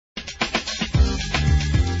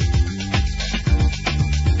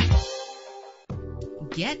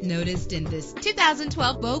Get noticed in this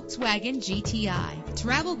 2012 Volkswagen GTI.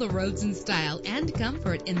 Travel the roads in style and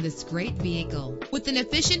comfort in this great vehicle. With an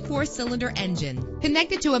efficient 4-cylinder engine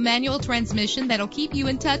connected to a manual transmission that'll keep you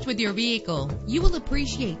in touch with your vehicle, you will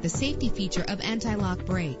appreciate the safety feature of anti-lock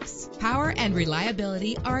brakes. Power and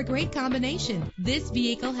reliability are a great combination. This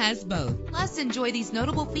vehicle has both. Plus, enjoy these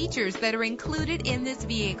notable features that are included in this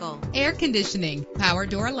vehicle: air conditioning, power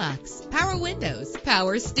door locks, power windows,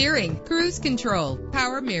 power steering, cruise control,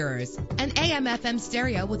 power mirrors, an AM/FM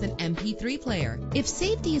stereo with an MP3 player. If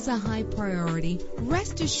safety is a high priority,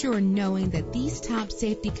 rest assured knowing that these top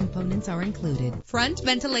safety components are included: front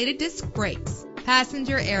ventilated disc brakes,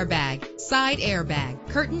 passenger airbag, side airbag,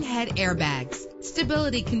 curtain head airbags,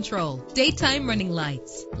 stability control, daytime running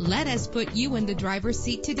lights. Let us put you in the driver's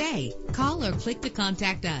seat today. Call or click to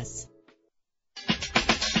contact us.